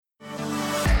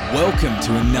Welcome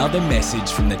to another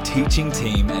message from the teaching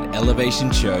team at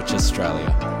Elevation Church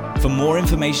Australia. For more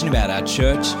information about our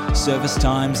church, service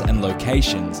times and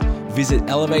locations, visit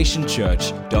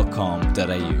elevationchurch.com.au.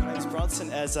 Thanks,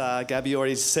 Bronson. As Gabby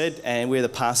already said, and we're the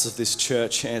pastors of this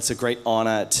church, and it's a great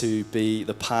honour to be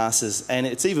the pastors, and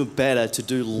it's even better to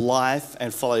do life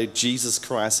and follow Jesus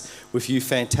Christ with you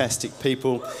fantastic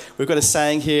people. We've got a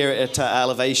saying here at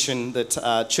Elevation that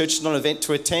church is not an event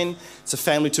to attend, it's a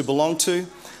family to belong to.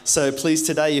 So please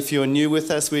today, if you're new with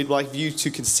us, we'd like you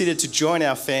to consider to join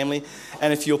our family.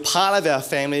 And if you're part of our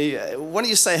family, why don't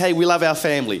you say, hey, we love our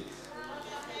family?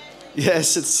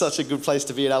 Yes, it's such a good place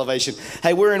to be at Elevation.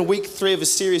 Hey, we're in week 3 of a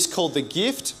series called The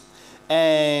Gift.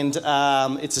 And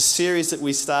it's a series that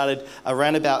we started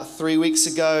around about 3 weeks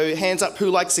ago. Hands up, who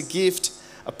likes a gift,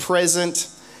 a present?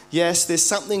 Yes, there's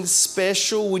something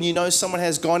special when you know someone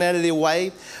has gone out of their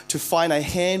way to find a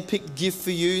hand-picked gift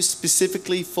for you,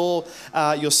 specifically for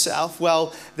yourself.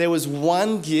 Well, there was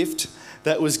one gift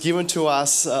that was given to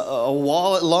us a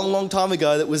long time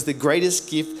ago that was the greatest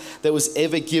gift that was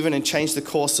ever given and changed the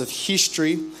course of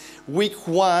history. Week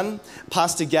 1,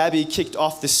 Pastor Gabby kicked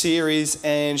off the series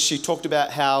and she talked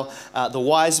about how the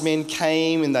wise men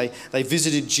came and they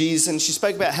visited Jesus, and she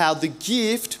spoke about how the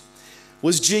gift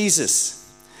was Jesus.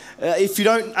 If you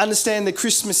don't understand the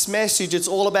Christmas message, it's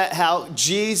all about how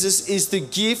Jesus is the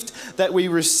gift that we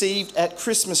received at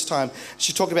Christmas time.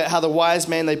 She talked about how the wise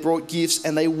men, they brought gifts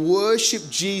and they worshiped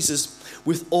Jesus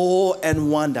with awe and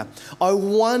wonder. I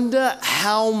wonder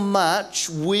how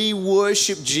much we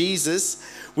worship Jesus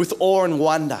with awe and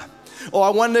wonder. Or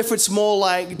I wonder if it's more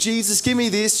like, Jesus, give me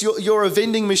this. You're a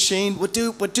vending machine. What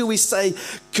do we say?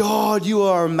 God, you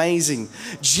are amazing.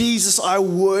 Jesus, I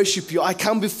worship you. I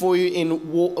come before you in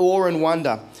awe and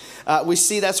wonder. We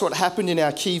see that's what happened in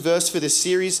our key verse for this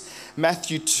series,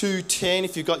 Matthew 2:10.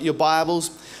 If you've got your Bibles,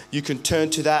 you can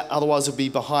turn to that. Otherwise, it'll be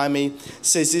behind me. It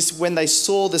says this: when they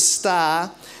saw the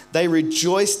star, they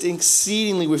rejoiced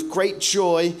exceedingly with great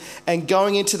joy. And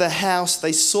going into the house,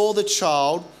 they saw the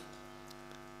child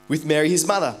with Mary, his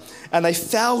mother. And they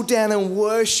fell down and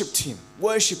worshipped him.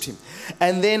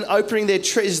 And then opening their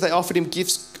treasures, they offered him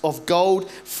gifts of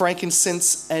gold,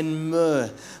 frankincense, and myrrh.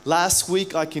 Last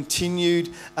week, I continued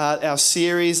our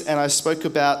series and I spoke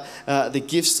about the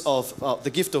gift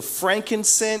of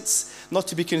frankincense, not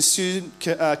to be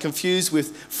confused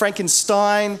with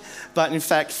Frankenstein, but in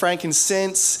fact,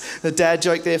 frankincense, the dad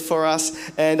joke there for us.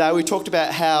 And we talked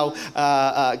about how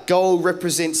gold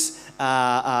represents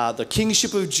the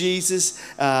kingship of Jesus,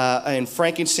 and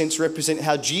frankincense represent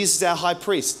how Jesus is our high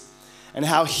priest and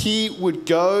how he would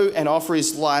go and offer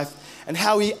his life and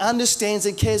how he understands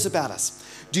and cares about us.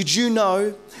 Did you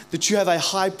know that you have a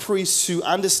high priest who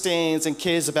understands and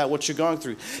cares about what you're going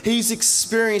through? He's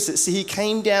experienced it. See, he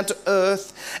came down to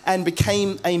earth and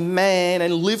became a man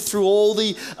and lived through all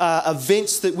the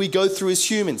events that we go through as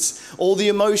humans, all the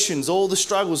emotions, all the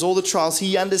struggles, all the trials.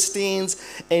 He understands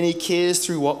and he cares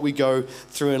through what we go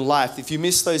through in life. If you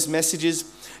miss those messages,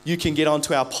 you can get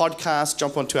onto our podcast,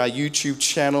 jump onto our YouTube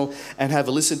channel and have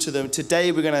a listen to them.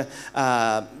 Today we're gonna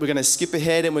skip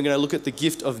ahead and we're gonna look at the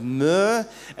gift of myrrh,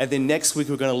 and then next week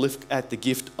we're gonna look at the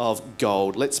gift of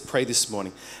gold. Let's pray this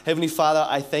morning. Heavenly Father,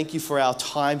 I thank you for our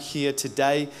time here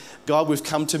today. God, we've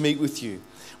come to meet with you.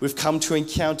 We've come to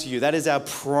encounter you. That is our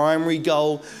primary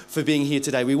goal for being here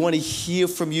today. We want to hear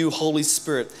from you, Holy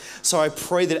Spirit. So I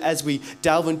pray that as we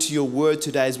delve into your word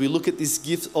today, as we look at this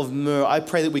gift of myrrh, I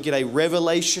pray that we get a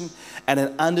revelation and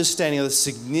an understanding of the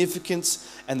significance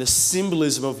and the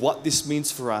symbolism of what this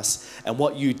means for us and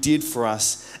what you did for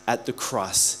us at the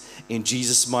cross. In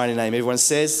Jesus' mighty name. Everyone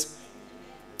says,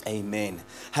 amen.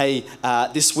 Hey,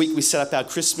 this week we set up our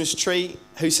Christmas tree.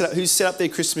 Who's set up their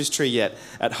Christmas tree yet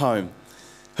at home?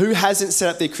 Who hasn't set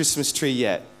up their Christmas tree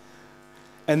yet?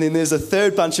 And then there's a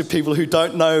third bunch of people who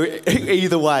don't know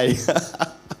either way.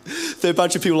 Third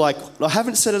bunch of people like, I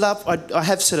haven't set it up. I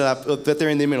have set it up, but they're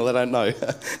in the middle. They don't know.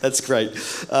 That's great.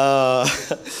 I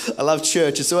love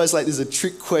church. It's always like there's a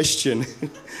trick question.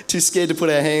 Too scared to put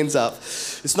our hands up.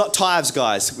 It's not tithes,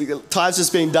 guys. Tithes is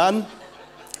being done.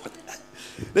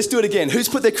 Let's do it again. Who's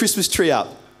put their Christmas tree up?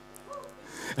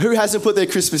 Who hasn't put their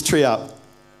Christmas tree up?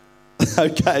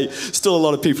 Okay, still a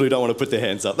lot of people who don't want to put their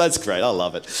hands up. That's great, I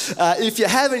love it. If you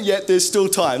haven't yet, there's still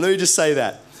time. Let me just say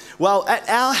that. Well, at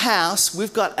our house,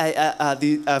 we've got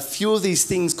a few of these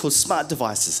things called smart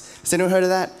devices. Has anyone heard of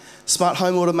that? Smart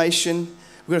home automation.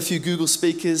 We've got a few Google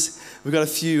speakers. We've got a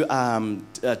few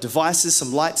devices,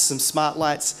 some lights, some smart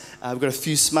lights. We've got a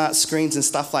few smart screens and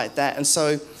stuff like that. And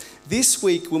so this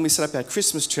week when we set up our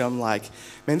Christmas tree, I'm like,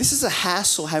 man, this is a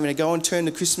hassle having to go and turn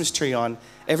the Christmas tree on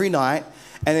every night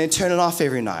and then turn it off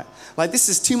every night. Like, this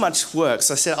is too much work.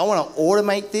 So I said, I want to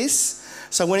automate this.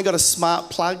 So I went and got a smart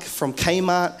plug from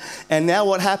Kmart. And now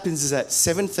what happens is at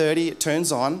 7:30 it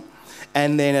turns on,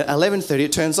 and then at 11:30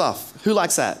 it turns off. Who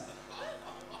likes that?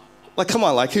 Like, come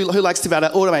on, like, who likes to be able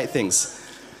to automate things?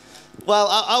 Well,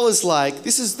 I was like,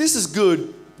 this is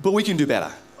good, but we can do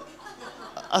better.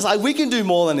 I was like, we can do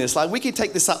more than this. Like, we can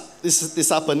take this up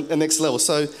a next level.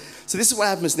 So this is what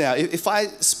happens now. If I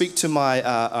speak to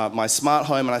my smart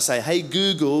home and I say, hey,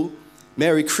 Google,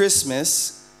 Merry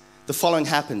Christmas, the following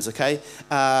happens, okay?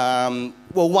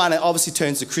 Well, one, it obviously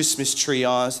turns the Christmas tree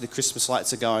on, so the Christmas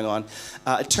lights are going on.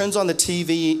 It turns on the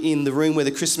TV in the room where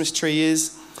the Christmas tree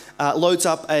is. Loads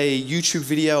up a YouTube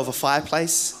video of a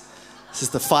fireplace. This is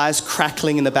the fires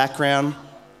crackling in the background.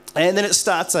 And then it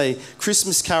starts a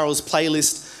Christmas carols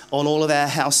playlist on all of our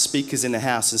house speakers in the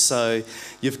house. And so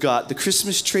you've got the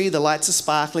Christmas tree, the lights are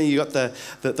sparkling, you've got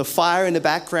the fire in the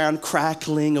background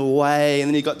crackling away, and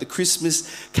then you've got the Christmas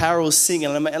carols singing.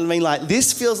 I mean, like,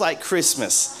 this feels like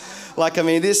Christmas. Like, I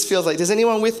mean, this feels like, does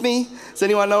anyone with me? Does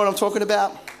anyone know what I'm talking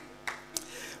about?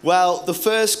 Well, the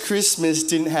first Christmas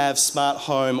didn't have smart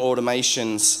home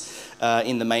automations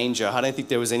in the manger. I don't think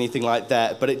there was anything like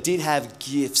that, but it did have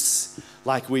gifts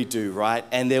like we do, right?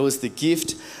 And there was the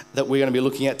gift that we're going to be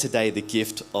looking at today, the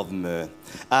gift of myrrh.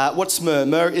 What's myrrh?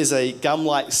 Myrrh is a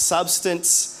gum-like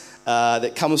substance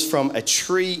that comes from a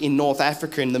tree in North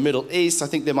Africa in the Middle East. I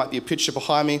think there might be a picture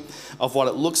behind me of what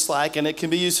it looks like, and it can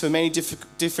be used for many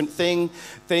different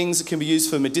things. It can be used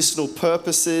for medicinal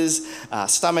purposes,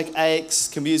 stomach aches,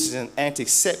 can be used as an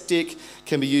antiseptic,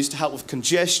 can be used to help with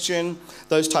congestion,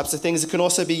 those types of things. It can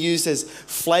also be used as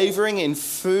flavoring in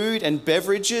food and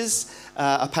beverages,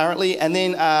 apparently. And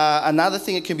then another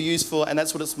thing it can be used for, and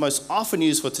that's what it's most often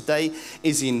used for today,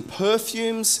 is in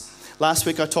perfumes. Last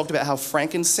week I talked about how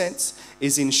frankincense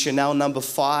is in Chanel No.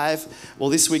 5. Well,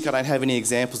 this week I don't have any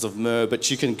examples of myrrh,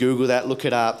 but you can Google that, look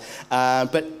it up.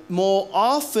 But more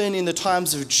often in the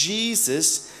times of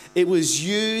Jesus, it was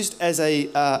used as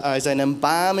an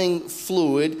embalming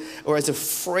fluid or as a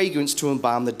fragrance to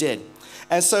embalm the dead.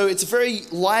 And so it's very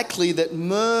likely that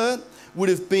myrrh would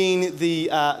have been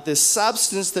the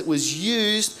substance that was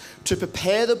used to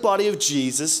prepare the body of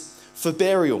Jesus for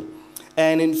burial.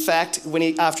 And in fact,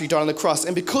 after he died on the cross.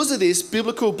 And because of this,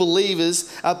 biblical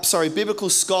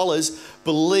scholars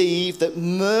believe that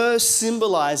myrrh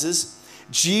symbolizes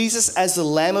Jesus as the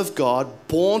Lamb of God,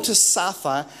 born to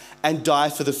suffer and die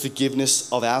for the forgiveness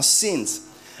of our sins.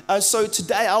 And so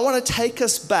today, I want to take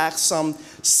us back some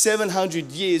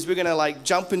 700 years. We're going to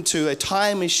jump into a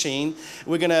time machine.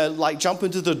 We're going to jump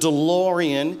into the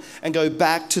DeLorean and go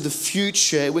back to the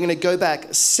future. We're going to go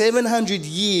back 700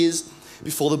 years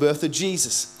before the birth of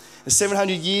Jesus. And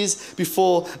 700 years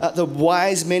before the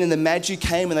wise men and the Magi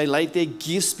came and they laid their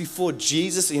gifts before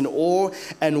Jesus in awe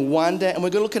and wonder. And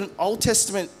we're going to look at an Old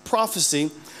Testament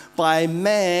prophecy by a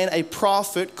man, a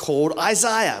prophet called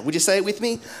Isaiah. Would you say it with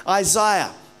me?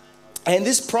 Isaiah. And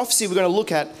this prophecy we're going to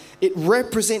look at, it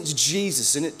represents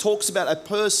Jesus, and it talks about a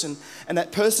person, and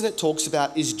that person it talks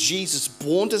about is Jesus,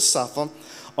 born to suffer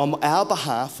on our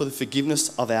behalf for the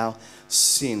forgiveness of our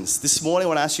sins. This morning I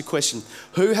want to ask you a question.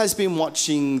 Who has been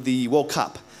watching the World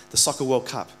Cup, the Soccer World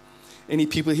Cup? Any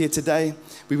people here today?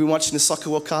 We've been watching the Soccer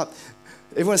World Cup.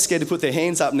 Everyone's scared to put their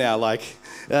hands up now. We've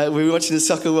been watching the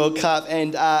Soccer World Cup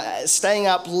and staying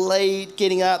up late,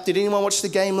 getting up. Did anyone watch the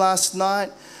game last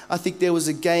night? I think there was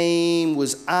a game,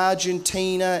 was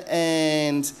Argentina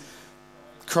and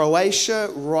Croatia,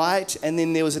 right? And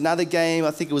then there was another game,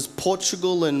 I think it was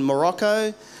Portugal and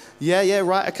Morocco. Yeah,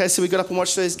 right. Okay, so we got up and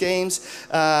watched those games.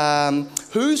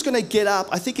 Who's going to get up?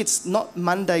 I think it's not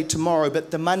Monday tomorrow,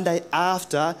 but the Monday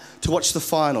after to watch the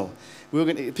final.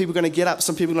 People are going to get up.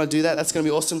 Some people are going to do that. That's going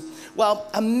to be awesome. Well,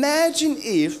 imagine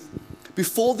if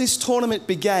before this tournament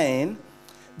began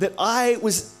that I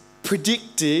was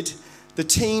predicted the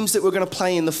teams that were going to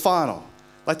play in the final.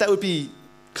 That would be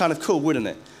kind of cool, wouldn't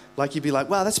it? You'd be like,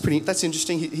 wow, that's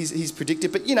interesting. He's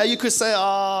predicted. But, you could say,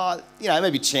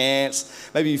 maybe chance.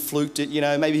 Maybe he fluked it.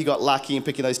 Maybe he got lucky in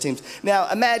picking those teams. Now,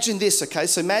 imagine this, okay?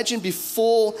 So imagine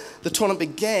before the tournament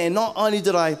began, not only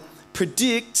did I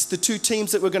predict the two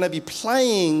teams that were going to be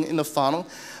playing in the final,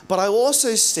 but I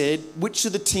also said which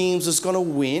of the teams was going to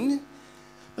win.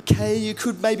 Okay, you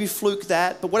could maybe fluke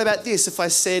that. But what about this? If I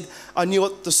said I knew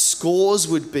what the scores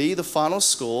would be, the final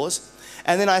scores,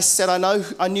 and then I said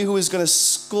I knew who was going to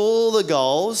score the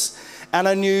goals, and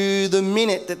I knew the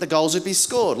minute that the goals would be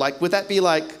scored. Would that be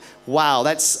Wow,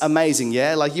 that's amazing,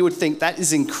 yeah? Like you would think that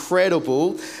is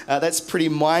incredible. That's pretty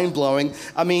mind-blowing.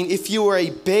 I mean, if you were a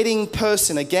betting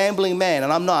person, a gambling man,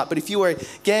 and I'm not, but if you were a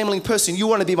gambling person, you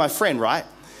want to be my friend, right?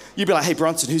 You'd be like, hey,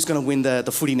 Bronson, who's going to win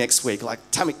the footy next week? Like,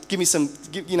 tell me, give me some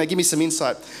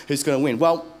insight who's going to win.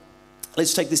 Well,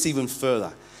 let's take this even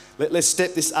further. Let's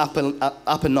step this up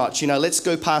a notch. Let's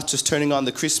go past just turning on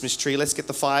the Christmas tree. Let's get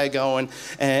the fire going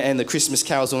and the Christmas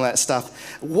carols and all that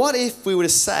stuff. What if we were to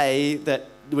say that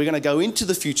we're going to go into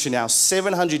the future now,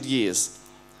 700 years.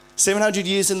 700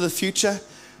 years into the future,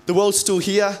 the world's still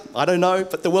here. I don't know,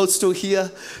 but the world's still here.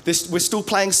 We're still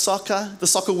playing soccer. The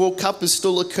Soccer World Cup is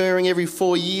still occurring every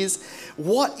 4 years.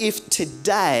 What if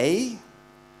today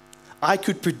I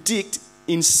could predict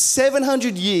in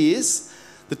 700 years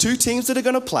the two teams that are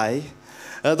going to play,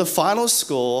 the final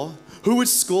score, who would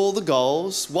score the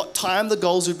goals, what time the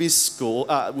goals would be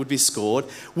scored?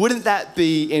 Wouldn't that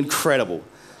be incredible?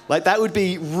 Like, that would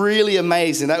be really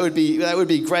amazing. That would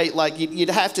be great. Like, you'd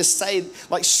have to say,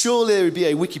 like, surely there would be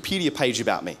a Wikipedia page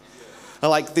about me.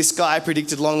 Like, this guy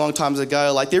predicted long times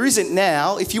ago. Like, there isn't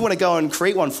now. If you want to go and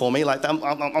create one for me, like,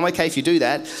 I'm okay if you do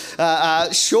that.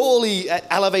 Surely at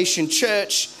Elevation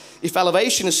Church, if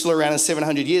Elevation is still around in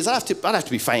 700 years, I'd have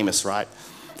to be famous, right?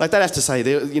 Like, they'd have to say,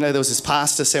 there was this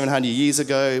pastor 700 years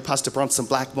ago, Pastor Bronson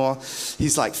Blackmore.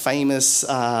 He's like famous,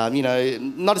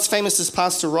 not as famous as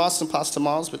Pastor Ross and Pastor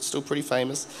Miles, but still pretty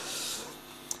famous.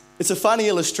 It's a funny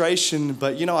illustration,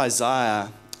 but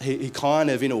Isaiah, he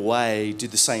kind of, in a way, did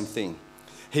the same thing.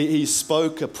 He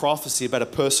spoke a prophecy about a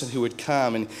person who would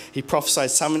come, and he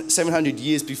prophesied 700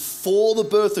 years before the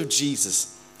birth of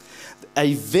Jesus.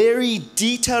 A very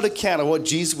detailed account of what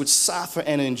Jesus would suffer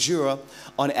and endure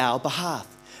on our behalf.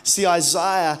 See,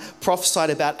 Isaiah prophesied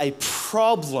about a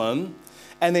problem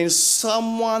and then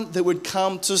someone that would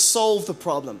come to solve the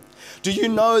problem. Do you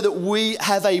know that we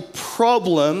have a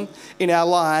problem in our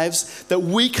lives that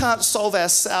we can't solve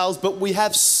ourselves, but we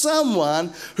have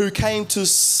someone who came to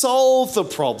solve the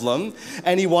problem,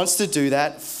 and he wants to do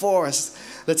that for us.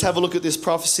 Let's have a look at this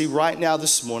prophecy right now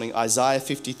this morning, Isaiah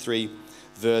 53,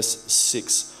 verse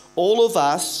 6. All of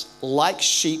us, like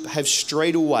sheep, have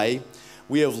strayed away.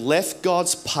 We have left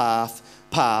God's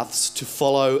paths to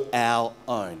follow our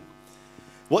own.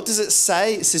 What does it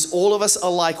say? It says all of us are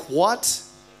like what?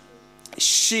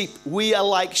 Sheep. We are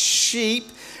like sheep.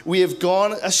 We have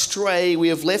gone astray. We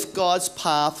have left God's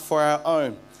path for our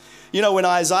own. When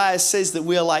Isaiah says that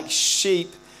we are like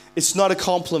sheep, it's not a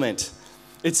compliment.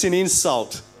 It's an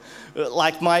insult.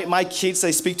 Like my kids,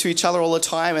 they speak to each other all the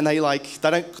time, and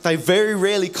they very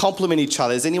rarely compliment each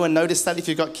other. Has anyone noticed that? If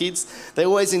you've got kids, they're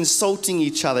always insulting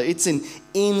each other. It's an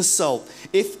insult.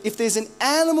 If there's an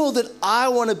animal that I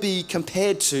want to be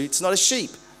compared to, it's not a sheep.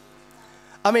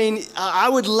 I mean, I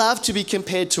would love to be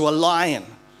compared to a lion,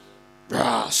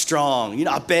 strong.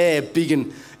 A bear, big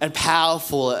and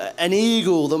powerful. An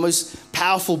eagle, the most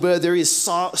powerful bird there is,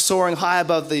 soaring high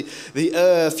above the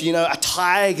earth. A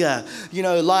tiger.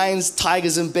 Lions,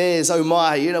 tigers, and bears. Oh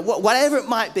my. Whatever it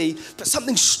might be, but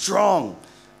something strong,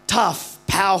 tough,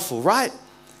 powerful. Right?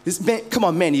 Come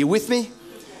on, men, are you with me?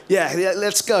 Yeah,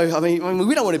 let's go. I mean,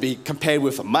 we don't want to be compared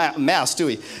with a mouse, do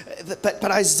we? But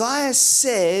Isaiah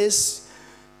says,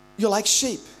 you're like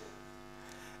sheep.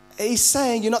 He's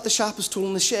saying you're not the sharpest tool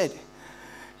in the shed.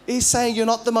 He's saying you're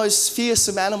not the most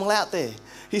fearsome animal out there.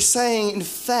 He's saying, in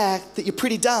fact, that you're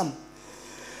pretty dumb.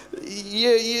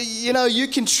 You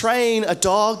can train a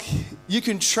dog. You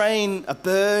can train a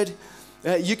bird.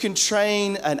 You can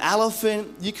train an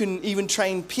elephant. You can even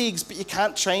train pigs, but you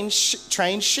can't train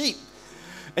sheep.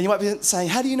 And you might be saying,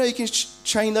 how do you know you can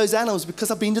train those animals?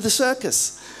 Because I've been to the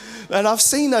circus. And I've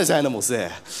seen those animals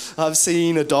there. I've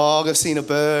seen a dog, I've seen a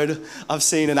bird, I've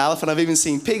seen an elephant, I've even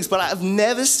seen pigs, but I've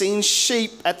never seen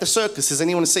sheep at the circus. Has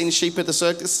anyone seen sheep at the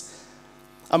circus?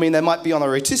 I mean, they might be on a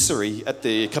rotisserie at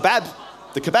the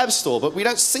kebab store, but we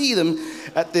don't see them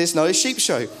at this sheep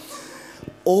show.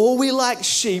 All we like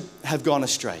sheep have gone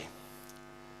astray.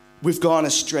 We've gone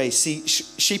astray. See,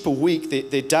 sheep are weak,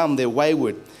 they're dumb, they're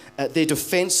wayward, they're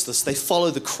defenseless, they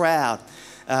follow the crowd.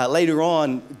 Later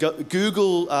on,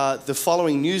 Google the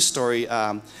following news story,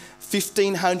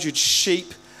 1,500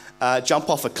 sheep jump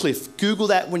off a cliff. Google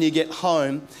that when you get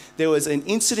home. There was an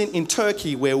incident in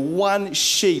Turkey where one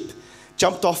sheep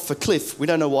jumped off a cliff. We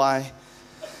don't know why.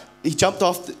 He jumped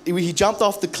off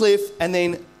the cliff, and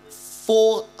then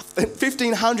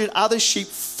 1,500 other sheep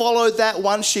followed that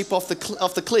one sheep off the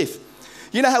cliff.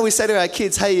 You know how we say to our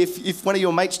kids, hey, if one of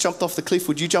your mates jumped off the cliff,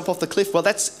 would you jump off the cliff? Well,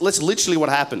 that's literally what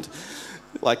happened.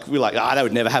 We're like, that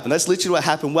would never happen. That's literally what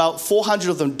happened. Well, 400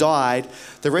 of them died.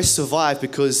 The rest survived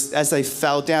because as they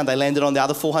fell down, they landed on the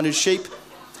other 400 sheep.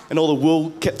 and all the wool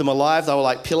kept them alive. They were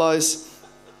like pillows.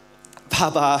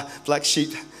 Baba, black sheep,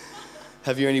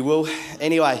 have you any wool?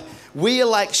 Anyway, we are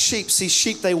like sheep. See,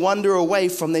 sheep, they wander away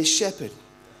from their shepherd.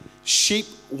 Sheep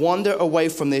wander away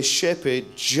from their shepherd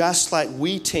just like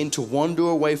we tend to wander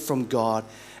away from God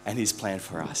and his plan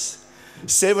for us.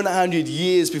 700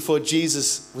 years before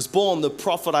Jesus was born, the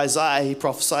prophet Isaiah, he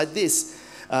prophesied this.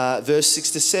 Verse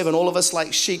 6 to 7, all of us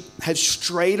like sheep have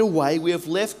strayed away. We have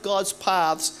left God's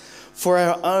paths for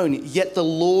our own. Yet the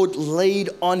Lord laid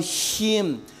on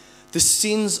him the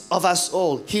sins of us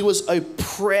all. He was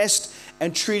oppressed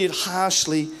and treated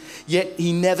harshly, yet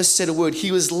he never said a word.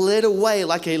 He was led away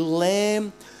like a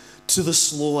lamb to the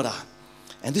slaughter.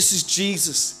 And this is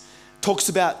Jesus. Talks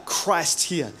about Christ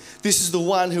here. This is the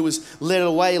one who was led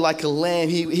away like a lamb.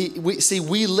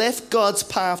 We left God's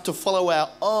path to follow our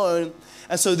own.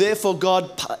 And so therefore God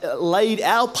laid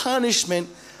our punishment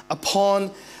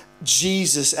upon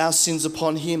Jesus, our sins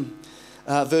upon him.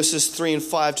 Verses 3 and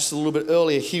 5, just a little bit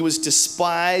earlier. He was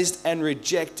despised and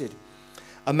rejected,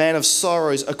 a man of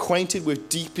sorrows, acquainted with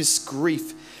deepest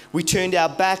grief. We turned our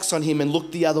backs on him and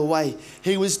looked the other way.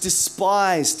 He was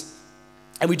despised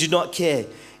and we did not care.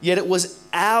 Yet it was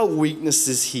our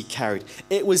weaknesses he carried.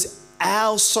 It was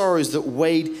our sorrows that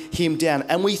weighed him down.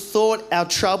 And we thought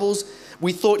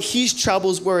his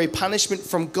troubles were a punishment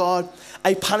from God,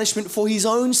 a punishment for his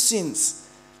own sins.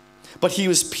 But he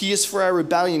was pierced for our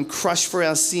rebellion, crushed for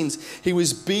our sins. He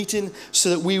was beaten so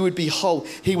that we would be whole.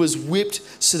 He was whipped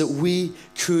so that we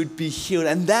could be healed.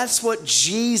 And that's what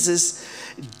Jesus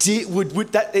did.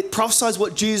 It prophesies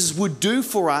what Jesus would do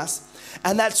for us.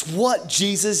 And that's what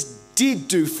Jesus did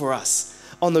do for us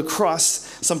on the cross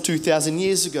some 2,000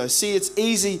 years ago. See, it's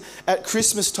easy at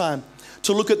Christmas time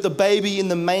to look at the baby in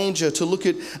the manger, to look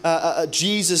at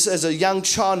Jesus as a young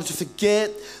child, and to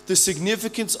forget the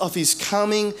significance of his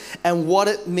coming and what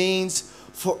it means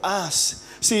for us.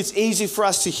 See, it's easy for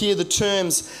us to hear the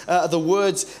terms, the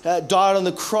words, died on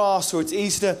the cross, or it's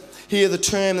easy to hear the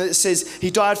term that says he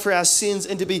died for our sins,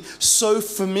 and to be so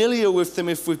familiar with them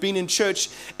if we've been in church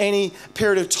any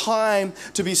period of time,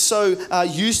 to be so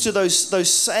used to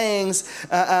those sayings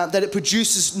that it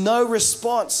produces no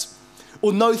response,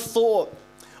 or no thought,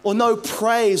 or no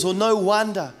praise, or no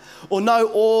wonder, or no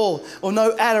awe, or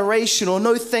no adoration, or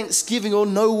no thanksgiving, or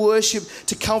no worship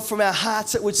to come from our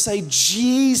hearts that would say,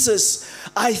 Jesus,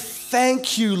 I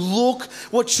thank you. Look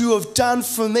what you have done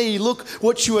for me. Look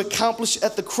what you accomplished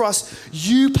at the cross.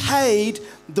 You paid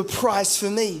the price for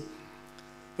me.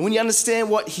 And when you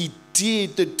understand what he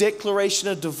did, the declaration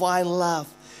of divine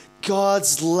love,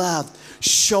 God's love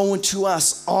shown to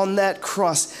us on that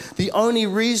cross, the only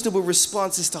reasonable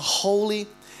response is to wholly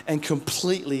and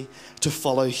completely to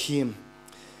follow him.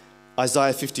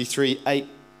 Isaiah 53, 8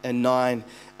 and 9,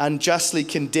 unjustly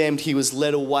condemned, he was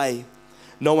led away.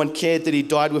 No one cared that he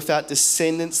died without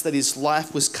descendants, that his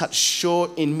life was cut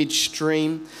short in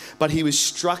midstream, but he was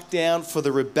struck down for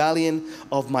the rebellion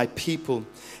of my people.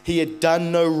 He had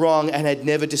done no wrong and had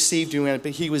never deceived anyone,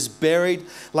 but he was buried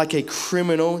like a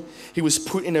criminal. He was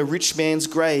put in a rich man's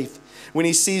grave. When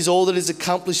he sees all that is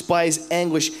accomplished by his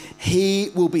anguish,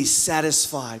 he will be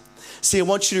satisfied. See, I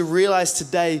want you to realize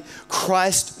today,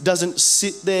 Christ doesn't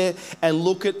sit there and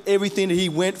look at everything that he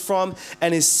went from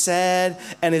and is sad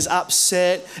and is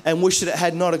upset and wish that it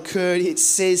had not occurred. It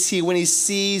says here, when he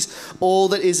sees all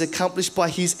that is accomplished by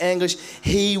his anguish,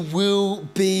 he will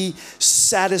be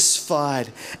satisfied.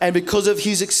 And because of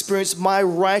his experience, my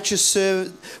righteous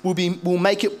servant will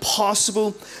make it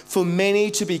possible for many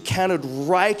to be counted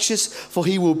righteous, for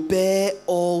he will bear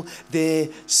all their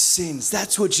sins.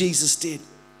 That's what Jesus did.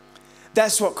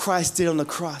 That's what Christ did on the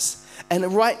cross.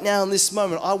 And right now in this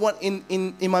moment, I want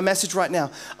in my message right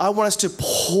now, I want us to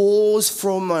pause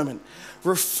for a moment,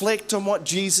 reflect on what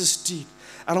Jesus did.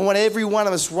 And I want every one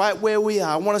of us right where we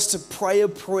are, I want us to pray a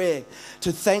prayer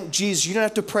to thank Jesus. You don't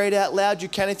have to pray it out loud, you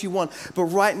can if you want. But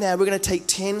right now we're going to take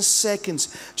 10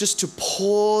 seconds just to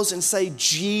pause and say,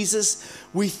 Jesus,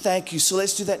 we thank you. So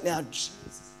let's do that now.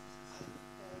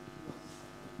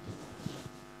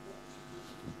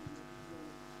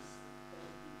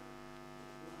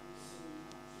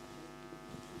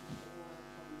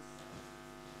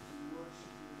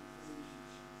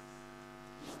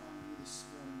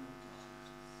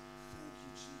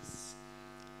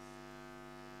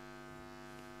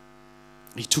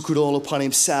 He took it all upon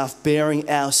himself, bearing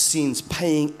our sins,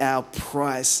 paying our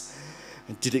price,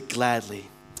 and did it gladly.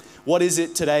 What is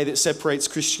it today that separates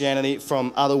Christianity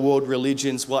from other world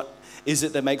religions? What is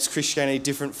it that makes Christianity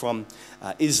different from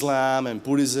Islam and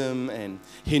Buddhism and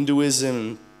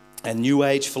Hinduism and New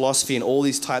Age philosophy and all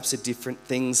these types of different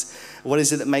things? What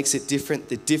is it that makes it different?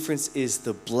 The difference is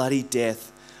the bloody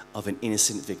death of an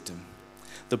innocent victim.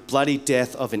 The bloody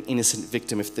death of an innocent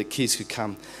victim. If the kids could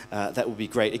come, that would be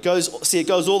great. It goes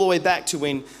all the way back to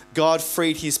when God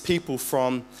freed his people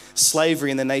from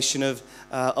slavery in the nation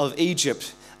of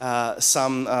Egypt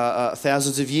some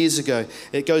thousands of years ago.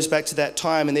 It goes back to that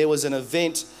time, and there was an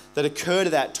event that occurred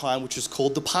at that time, which was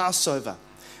called the Passover.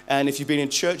 And if you've been in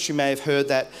church, you may have heard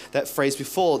that phrase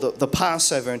before, the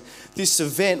Passover. And this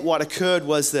event, what occurred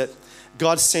was that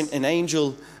God sent an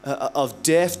angel of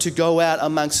death to go out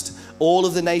amongst all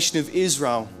of the nation of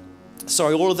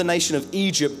all of the nation of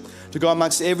Egypt, to go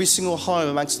amongst every single home,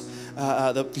 amongst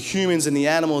the humans and the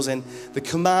animals. And the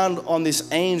command on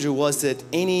this angel was that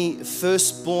any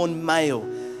firstborn male,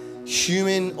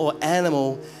 human or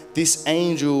animal, this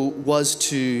angel was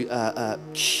to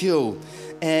kill.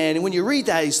 And when you read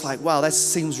that, it's like, wow, that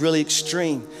seems really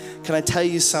extreme. Can I tell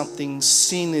you something?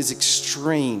 Sin is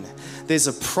extreme. There's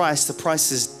a price. The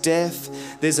price is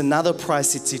death. There's another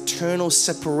price. It's eternal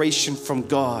separation from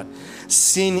God.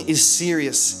 Sin is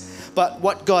serious. But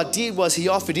what God did was he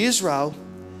offered Israel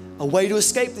a way to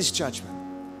escape this judgment.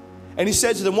 And he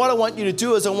said to them, what I want you to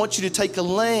do is I want you to take a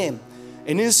lamb,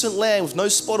 an innocent lamb with no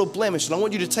spot or blemish. And I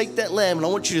want you to take that lamb and I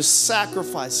want you to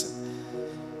sacrifice it.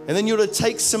 And then you're to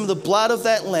take some of the blood of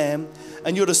that lamb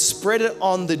and you're to spread it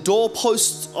on the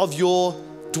doorposts of your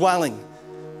dwelling.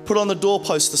 Put on the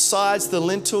doorpost, the sides, the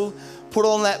lintel, put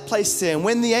on that place there. And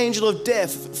when the angel of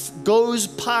death goes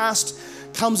past,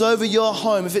 comes over your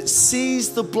home, if it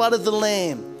sees the blood of the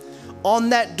lamb on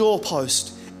that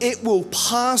doorpost, it will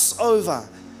pass over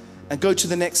and go to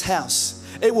the next house.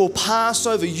 It will pass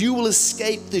over. You will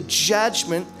escape the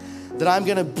judgment that I'm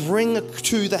going to bring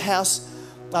to the house,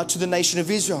 to the nation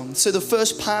of Israel. So the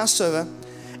first Passover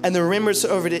and the remembrance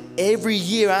of it every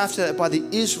year after that by the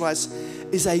Israelites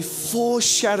is a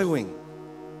foreshadowing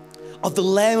of the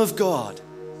Lamb of God,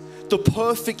 the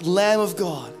perfect Lamb of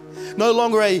God. No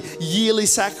longer a yearly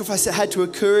sacrifice that had to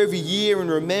occur every year in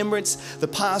remembrance, the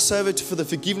Passover for the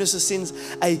forgiveness of sins,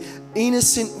 an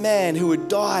innocent man who would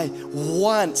die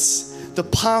once, the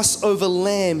Passover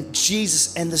Lamb,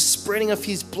 Jesus, and the spreading of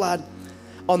his blood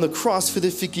on the cross for the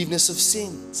forgiveness of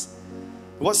sins.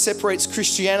 What separates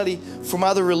Christianity from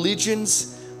other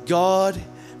religions? God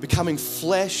becoming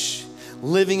flesh,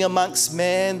 living amongst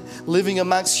man, living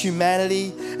amongst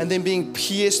humanity, and then being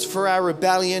pierced for our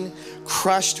rebellion,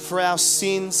 crushed for our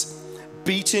sins,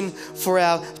 beaten so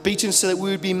that we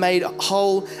would be made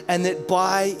whole, and that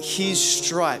by his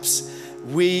stripes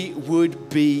we would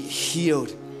be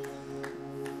healed.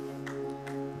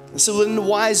 So when the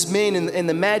wise men and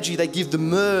the magi, they give the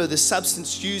myrrh, the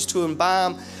substance used to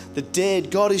embalm the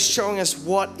dead, God is showing us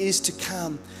what is to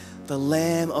come. The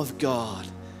Lamb of God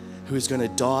who is going to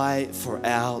die for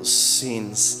our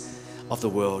sins of the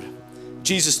world.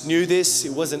 Jesus knew this.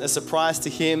 It wasn't a surprise to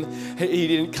him. He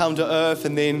didn't come to earth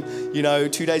and then, 2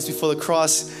 days before the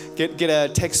cross, get a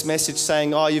text message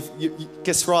saying, oh, you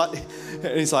guess right.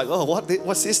 And he's like, oh,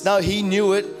 what's this? No, he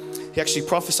knew it. He actually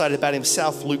prophesied about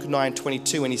himself, Luke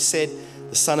 9:22, and he said,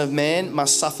 the Son of Man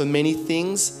must suffer many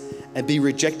things and be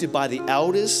rejected by the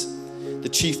elders, the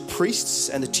chief priests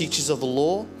and the teachers of the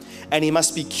law, and he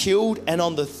must be killed and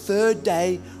on the third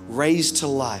day raised to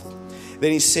life.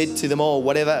 Then he said to them all,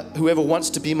 whoever wants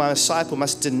to be my disciple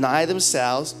must deny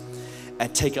themselves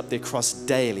and take up their cross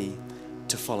daily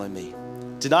to follow me.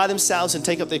 Deny themselves and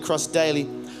take up their cross daily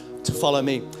to follow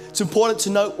me. It's important to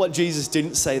note what Jesus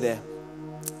didn't say there.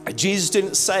 Jesus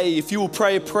didn't say, if you will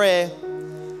pray a prayer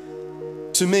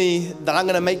to me, that I'm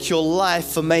going to make your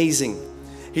life amazing.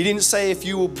 He didn't say, if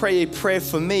you will pray a prayer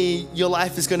for me, your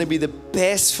life is going to be the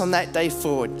best from that day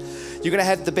forward. You're going to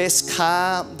have the best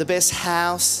car, the best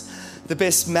house, the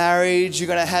best marriage. You're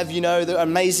going to have, the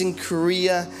amazing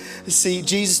career. See,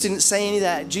 Jesus didn't say any of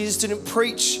that. Jesus didn't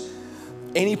preach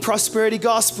any prosperity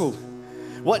gospel.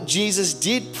 What Jesus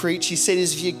did preach, he said,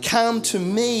 is if you come to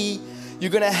me, you're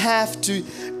going to have to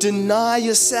deny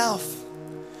yourself.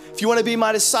 If you want to be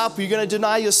my disciple, you're going to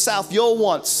deny yourself, your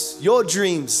wants, your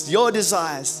dreams, your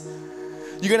desires.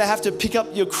 You're going to have to pick up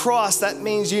your cross. That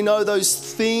means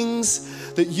those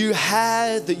things that you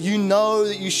had, that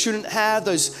that you shouldn't have,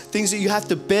 those things that you have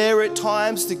to bear at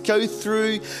times, to go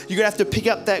through. You're going to have to pick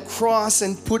up that cross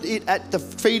and put it at the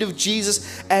feet of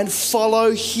Jesus and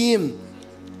follow him.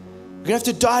 You're going to have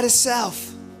to die to self.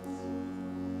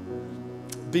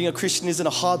 Being a Christian isn't a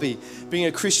hobby. Being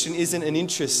a Christian isn't an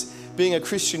interest. Being a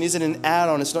Christian isn't an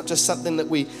add-on. It's not just something that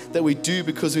we do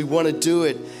because we want to do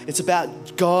it. It's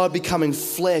about God becoming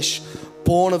flesh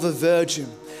born of a virgin.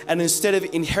 And instead of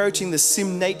inheriting the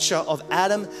sin nature of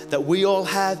Adam that we all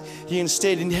have, he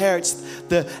instead inherits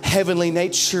the heavenly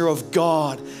nature of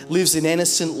God, lives an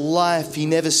innocent life, he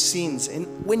never sins.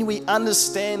 And when we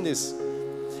understand this,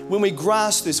 when we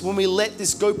grasp this, when we let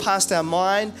this go past our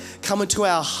mind, come into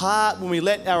our heart, when we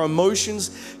let our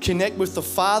emotions connect with the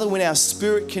Father, when our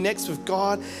spirit connects with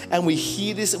God, and we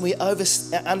hear this and we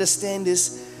understand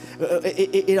this,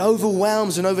 it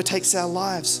overwhelms and overtakes our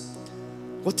lives.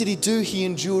 What did he do? He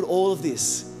endured all of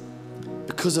this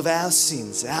because of our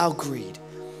sins, our greed,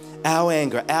 our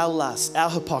anger, our lust, our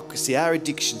hypocrisy, our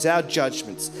addictions, our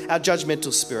judgments, our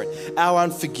judgmental spirit, our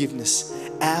unforgiveness,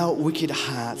 our wicked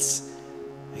hearts.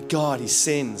 And God, he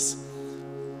sends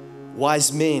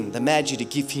wise men, the Magi, to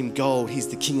give him gold. He's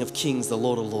the King of Kings, the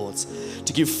Lord of Lords.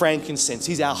 To give frankincense.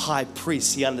 He's our high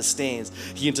priest. He understands.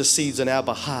 He intercedes on our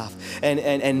behalf.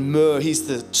 And myrrh, he's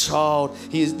the child.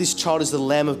 This child is the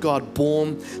Lamb of God,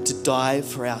 born to die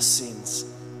for our sins.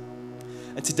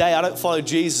 And today I don't follow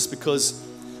Jesus because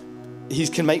he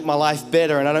can make my life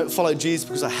better. And I don't follow Jesus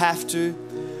because I have to,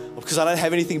 or because I don't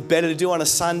have anything better to do on a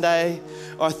Sunday.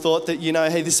 Or I thought that,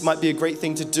 hey, this might be a great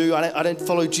thing to do. I don't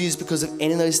follow Jesus because of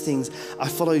any of those things. I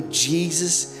follow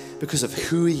Jesus because of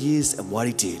who he is and what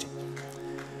he did.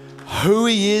 Who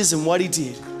he is and what he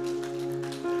did.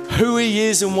 Who he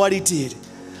is and what he did.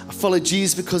 I follow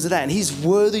Jesus because of that. And he's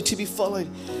worthy to be followed.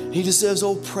 He deserves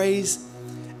all praise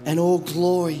and all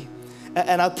glory.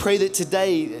 And I pray that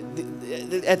today,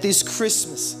 at this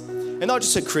Christmas, and not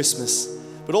just at Christmas,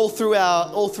 but all through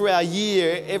our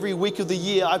year, every week of the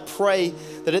year, I pray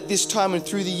that at this time and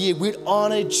through the year, we'd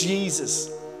honor Jesus.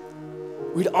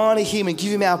 We'd honor him and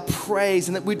give him our praise,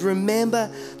 and that we'd remember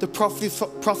the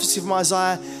prophecy of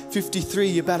Isaiah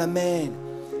 53 about a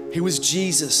man. He was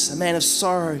Jesus, a man of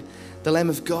sorrow, the Lamb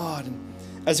of God. And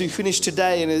as we finish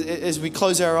today and as we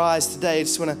close our eyes today, I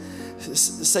just want to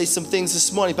say some things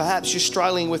this morning. Perhaps you're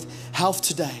struggling with health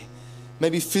today,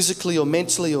 maybe physically or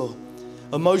mentally or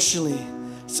emotionally.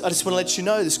 I just want to let you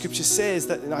know the scripture says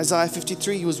that in Isaiah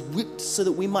 53, he was whipped so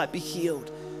that we might be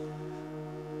healed.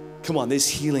 Come on, there's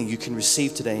healing you can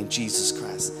receive today in Jesus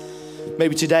Christ.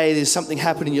 Maybe today there's something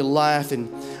happened in your life,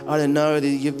 and I don't know, that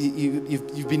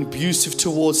you've been abusive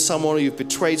towards someone, or you've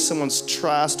betrayed someone's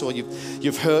trust, or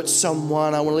you've hurt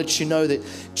someone. I want to let you know that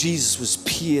Jesus was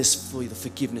pierced for the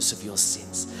forgiveness of your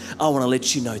sins. I want to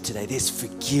let you know today there's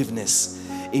forgiveness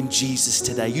in Jesus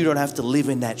today. You don't have to live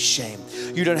in that shame.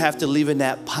 You don't have to live in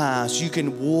that past. You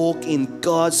can walk in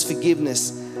God's forgiveness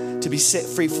to be set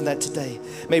free from that today.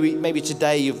 Maybe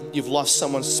today you've lost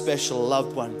someone special, a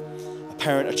loved one, a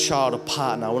parent, a child, a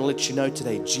partner. I want to let you know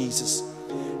today, Jesus,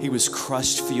 he was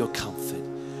crushed for your comfort.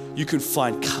 You can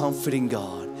find comfort in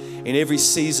God. In every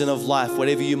season of life,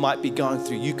 whatever you might be going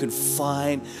through, you can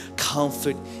find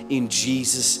comfort in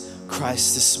Jesus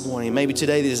Christ this morning. Maybe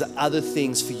today there's other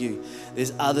things for you.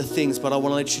 There's other things, but I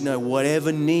want to let you know,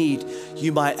 whatever need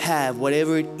you might have,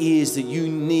 whatever it is that you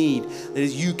need, that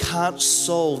you can't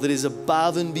solve, that is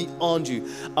above and beyond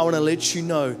you, I want to let you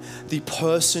know the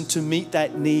person to meet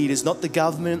that need is not the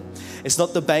government, it's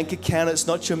not the bank account, it's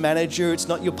not your manager, it's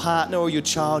not your partner or your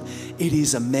child. It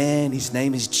is a man. His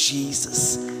name is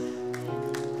Jesus.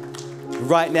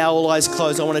 Right now, all eyes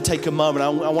closed, I want to take a moment.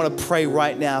 I want to pray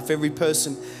right now for every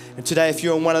person. And today, if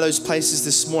you're in one of those places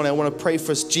this morning, I want to pray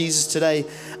for us. Jesus, today,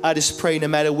 I just pray no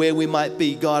matter where we might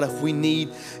be, God, if we need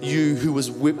you who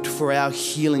was whipped for our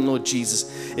healing, Lord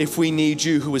Jesus. If we need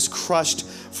you who was crushed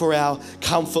for our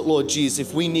comfort, Lord Jesus.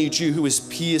 If we need you who was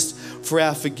pierced for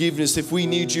our forgiveness. If we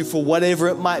need you for whatever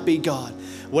it might be, God,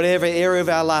 whatever area of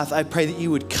our life, I pray that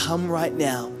you would come right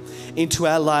now into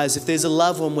our lives. If there's a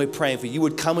loved one we're praying for, you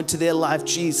would come into their life,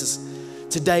 Jesus,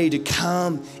 today to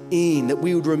come in, that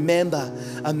we would remember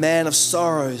a man of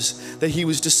sorrows, that he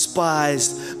was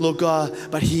despised, Lord God,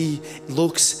 but he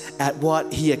looks at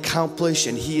what he accomplished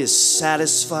and he is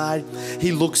satisfied.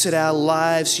 He looks at our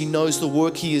lives. He knows the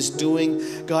work he is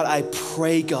doing. God, I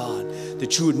pray, God,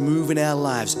 that you would move in our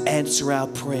lives, answer our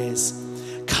prayers.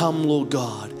 Come, Lord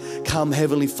God. Come,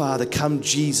 Heavenly Father. Come,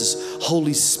 Jesus.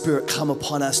 Holy Spirit, come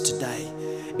upon us today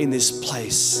in this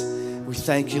place. We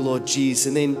thank you, Lord Jesus.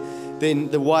 And then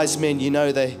the wise men,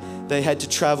 they had to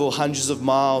travel hundreds of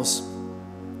miles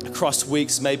across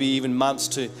weeks, maybe even months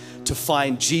to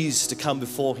find Jesus, to come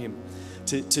before him,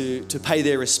 to pay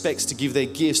their respects, to give their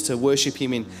gifts, to worship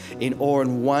him in awe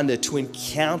and wonder, to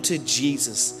encounter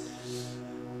Jesus.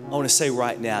 I want to say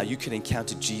right now, you can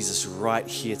encounter Jesus right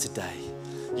here today.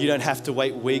 You don't have to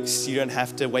wait weeks. You don't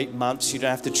have to wait months. You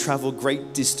don't have to travel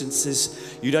great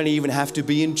distances. You don't even have to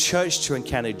be in church to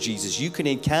encounter Jesus. You can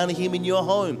encounter him in your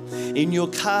home, in your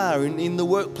car, in the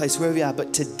workplace, wherever you are.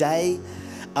 But today,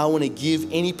 I want to give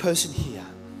any person here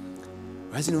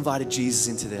who hasn't invited Jesus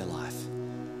into their life,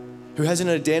 who hasn't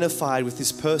identified with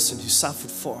this person who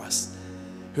suffered for us,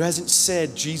 who hasn't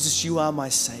said, Jesus, you are my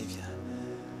Savior,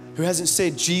 who hasn't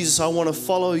said, Jesus, I want to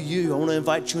follow you. I want to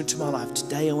invite you into my life.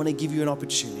 Today, I want to give you an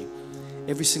opportunity.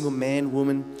 Every single man,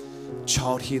 woman,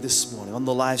 child here this morning on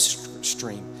the live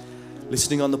stream,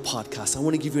 listening on the podcast, I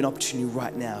want to give you an opportunity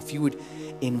right now. If you would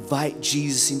invite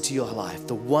Jesus into your life,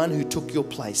 the one who took your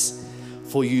place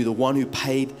for you, the one who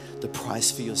paid the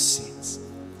price for your sins.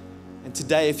 And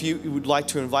today, if you would like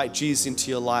to invite Jesus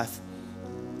into your life,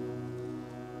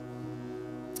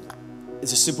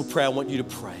 it's a simple prayer I want you to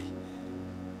pray.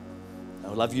 I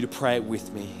would love you to pray it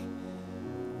with me.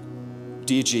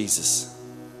 Dear Jesus,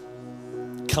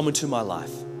 come into my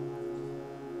life.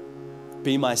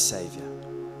 Be my Savior.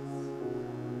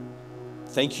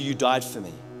 Thank you, you died for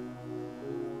me.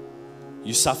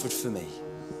 You suffered for me.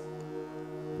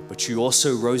 But you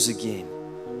also rose again.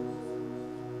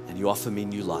 And you offer me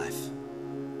new life.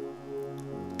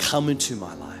 Come into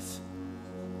my life.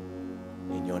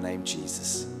 In your name,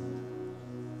 Jesus.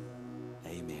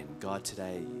 Amen. God,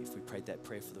 today, if we prayed that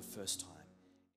prayer for the first time,